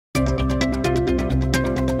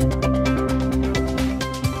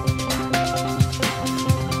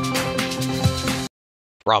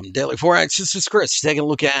From DailyForex, this is Chris. Taking a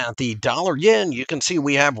look at the dollar yen. You can see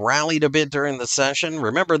we have rallied a bit during the session.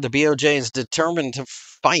 Remember, the BOJ is determined to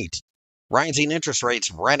fight rising interest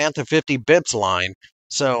rates right at the 50 bips line.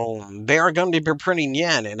 So they are going to be printing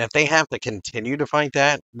yen. And if they have to continue to fight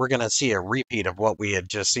that, we're going to see a repeat of what we had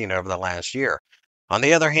just seen over the last year. On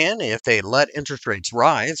the other hand, if they let interest rates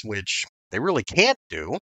rise, which they really can't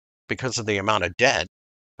do because of the amount of debt,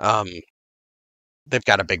 um, they've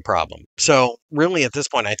got a big problem. So, really, at this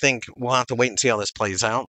point, I think we'll have to wait and see how this plays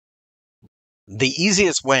out. The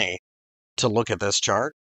easiest way to look at this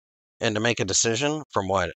chart and to make a decision from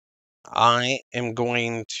what I am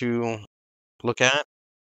going to look at,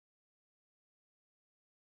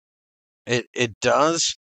 it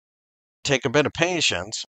does take a bit of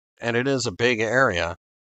patience, and it is a big area.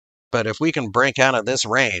 But if we can break out of this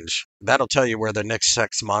range, that'll tell you where the next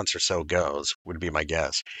 6 months or so goes, would be my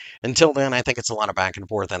guess. Until then, I think it's a lot of back and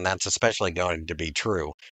forth, and that's especially going to be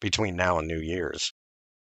true between now and New Year's.